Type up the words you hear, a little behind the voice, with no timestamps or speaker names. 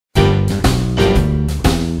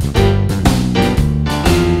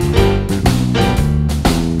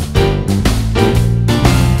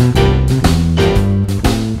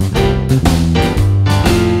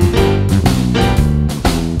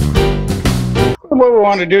what we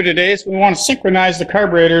want to do today is we want to synchronize the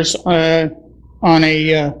carburetors on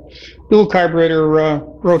a dual carburetor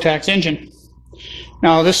Rotax engine.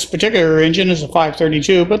 Now this particular engine is a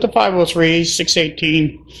 532, but the 503,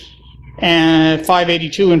 618, and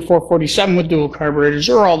 582 and 447 with dual carburetors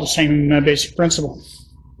are all the same basic principle.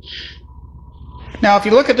 Now if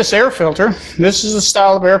you look at this air filter, this is the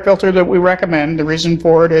style of air filter that we recommend. The reason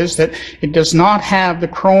for it is that it does not have the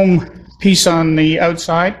chrome piece on the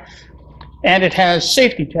outside, and it has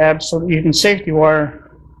safety tabs so that you can safety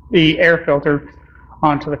wire the air filter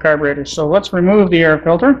onto the carburetor. So let's remove the air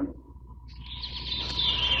filter.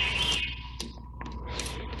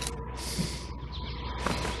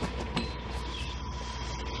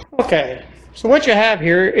 Okay, so what you have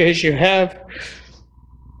here is you have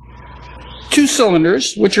two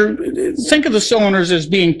cylinders, which are, think of the cylinders as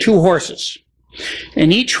being two horses,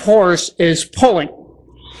 and each horse is pulling.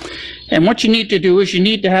 And what you need to do is you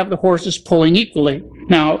need to have the horses pulling equally.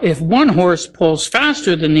 Now, if one horse pulls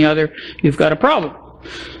faster than the other, you've got a problem.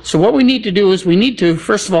 So what we need to do is we need to,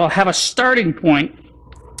 first of all, have a starting point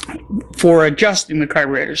for adjusting the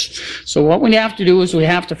carburetors. So what we have to do is we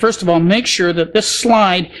have to, first of all, make sure that this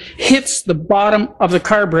slide hits the bottom of the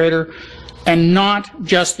carburetor and not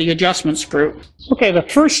just the adjustment screw. Okay, the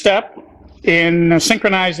first step in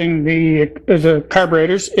synchronizing the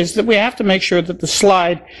carburetors is that we have to make sure that the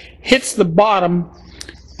slide hits the bottom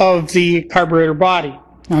of the carburetor body.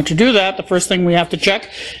 Now to do that, the first thing we have to check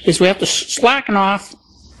is we have to slacken off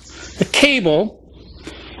the cable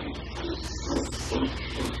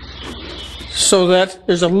so that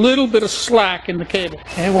there's a little bit of slack in the cable.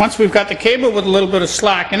 Okay, once we've got the cable with a little bit of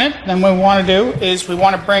slack in it, then what we want to do is we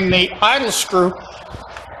want to bring the idle screw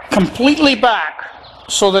completely back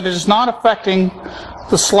so that it is not affecting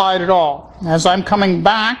the slide at all. As I'm coming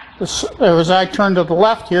back, as I turn to the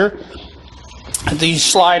left here, the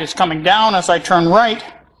slide is coming down. As I turn right,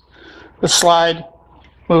 the slide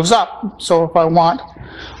moves up. So if I want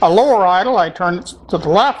a lower idle, I turn it to the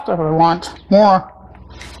left. If I want more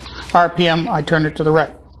RPM, I turn it to the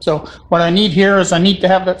right. So what I need here is I need to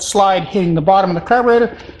have that slide hitting the bottom of the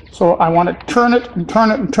carburetor. So I want to turn it and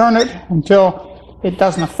turn it and turn it until it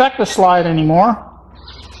doesn't affect the slide anymore.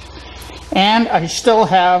 And I still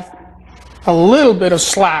have a little bit of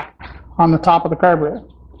slack on the top of the carburetor.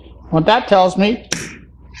 What that tells me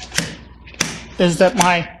is that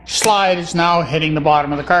my slide is now hitting the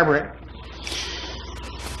bottom of the carburetor.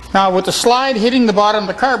 Now with the slide hitting the bottom of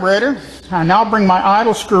the carburetor, I now bring my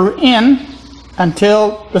idle screw in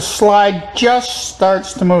until the slide just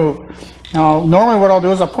starts to move. Now normally what I'll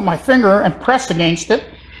do is I'll put my finger and press against it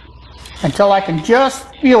until I can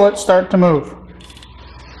just feel it start to move.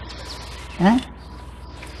 Okay?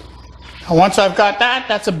 Now once I've got that,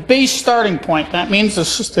 that's a base starting point. That means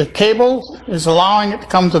the cable is allowing it to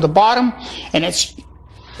come to the bottom and it's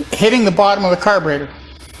hitting the bottom of the carburetor.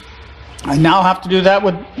 I now have to do that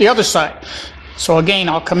with the other side. So again,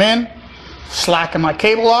 I'll come in, slacken my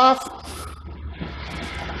cable off.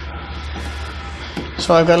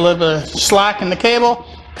 So I've got a little bit of slack in the cable,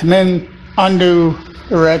 come in, undo,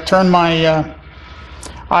 or turn my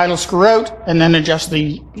idle screw out, and then adjust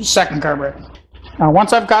the second carburetor. Now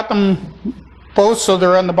once I've got them both so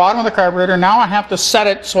they're on the bottom of the carburetor, now I have to set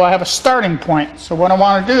it so I have a starting point. So what I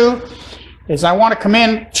want to do is I want to come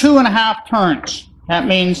in 2.5 turns. That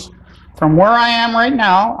means from where I am right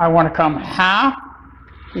now, I want to come half,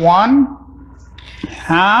 1,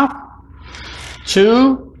 half,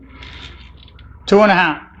 2, 2.5.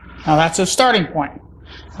 Now that's a starting point.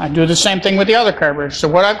 I do the same thing with the other carburetors. So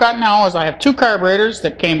what I've got now is I have two carburetors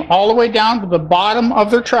that came all the way down to the bottom of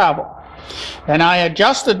their travel. And I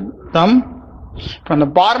adjusted them from the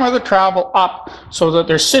bottom of the travel up so that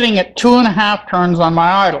they're sitting at 2.5 turns on my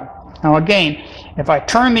idle. Now again, if I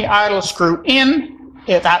turn the idle screw in,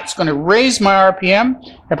 that's going to raise my RPM.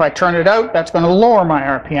 If I turn it out, that's going to lower my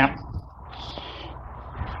RPM.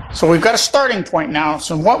 So we've got a starting point now.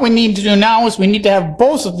 So what we need to do now is we need to have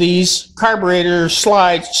both of these carburetor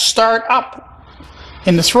slides start up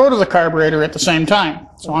in the throat of the carburetor at the same time.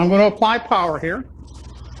 So I'm going to apply power here.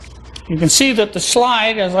 You can see that the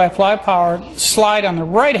slide, as I apply power, the slide on the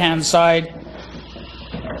right hand side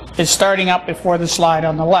is starting up before the slide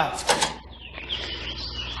on the left.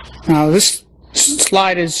 Now this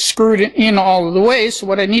slide is screwed in all of the way, so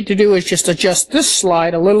what I need to do is just adjust this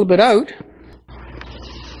slide a little bit out,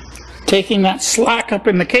 taking that slack up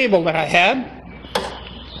in the cable that I had.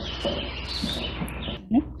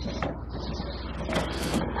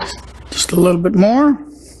 Just a little bit more.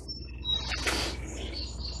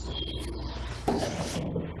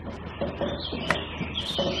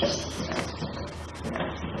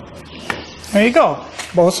 There you go.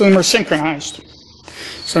 Both of them are synchronized.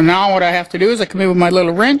 So now what I have to do is I come in with my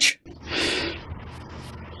little wrench,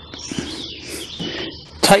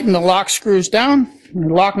 tighten the lock screws down, the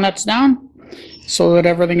lock nuts down, so that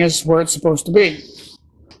everything is where it's supposed to be.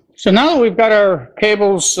 So now that we've got our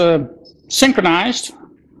cables synchronized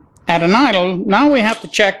at an idle, now we have to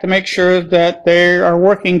check to make sure that they are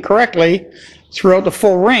working correctly throughout the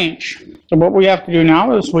full range. So what we have to do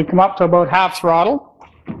now is we come up to about half throttle.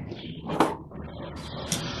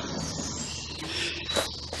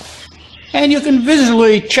 And you can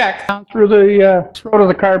visually check down through the throat of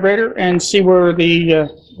the carburetor and see where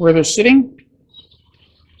they're sitting.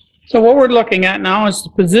 So what we're looking at now is the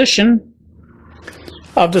position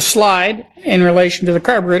of the slide in relation to the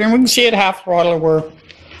carburetor, and we can see at half throttle we're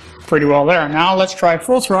pretty well there. Now let's try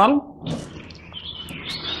full throttle.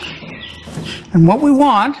 And what we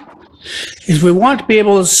want is we want to be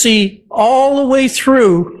able to see all the way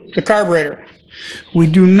through the carburetor. We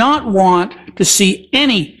do not want to see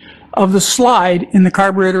any of the slide in the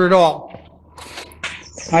carburetor at all.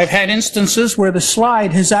 I've had instances where the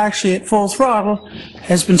slide has actually at full throttle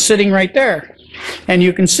has been sitting right there, and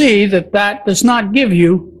you can see that that does not give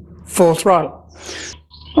you full throttle.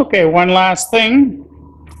 Okay, one last thing.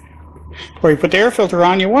 Before you put the air filter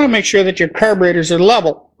on, you want to make sure that your carburetors are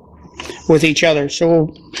level with each other.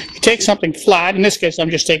 So you take something flat, in this case I'm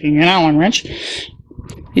just taking an Allen wrench,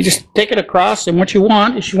 you just take it across, and what you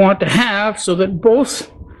want is you want to have so that both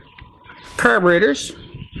carburetors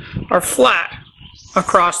are flat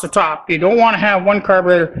across the top. You don't want to have one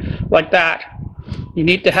carburetor like that. You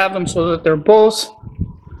need to have them so that they're both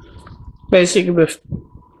basically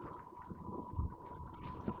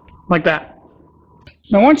like that.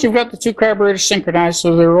 Now once you've got the two carburetors synchronized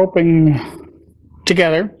so they're open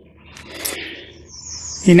together,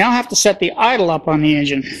 you now have to set the idle up on the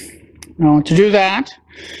engine. Now to do that,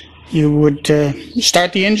 you would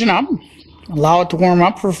start the engine up, allow it to warm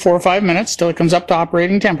up for 4 or 5 minutes till it comes up to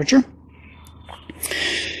operating temperature.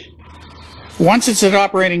 Once it's at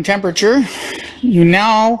operating temperature, you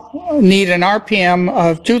now need an RPM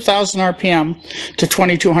of 2,000 RPM to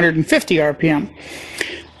 2,250 RPM.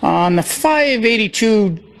 On the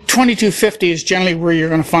 582, 2250 is generally where you're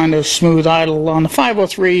going to find a smooth idle. On the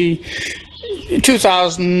 503,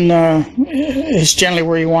 2,000 is generally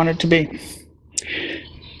where you want it to be.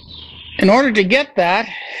 In order to get that,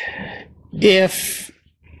 if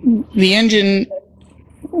the engine,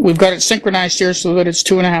 we've got it synchronized here so that it's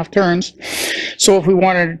 2.5 turns. So if we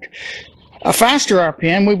wanted a faster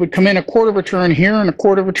RPM, we would come in a quarter of a turn here and a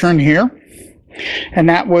quarter of a turn here, and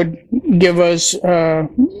that would give us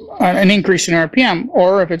an increase in RPM.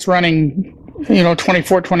 Or if it's running,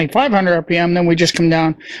 24, 2,500 RPM, then we just come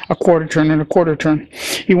down a quarter turn and a quarter turn.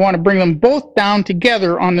 You want to bring them both down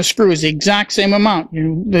together on the screws, the exact same amount.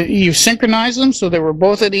 You synchronize them so they were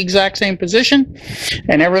both at the exact same position,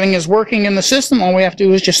 and everything is working in the system. All we have to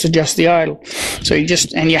do is just adjust the idle. So you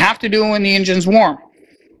have to do it when the engine's warm.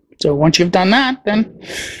 So once you've done that, then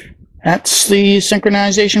that's the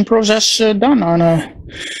synchronization process done on a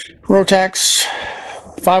Rotax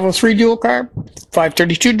 503 dual carb,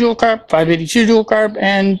 532 dual carb, 582 dual carb,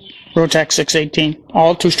 and Rotax 618,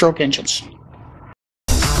 all two-stroke engines.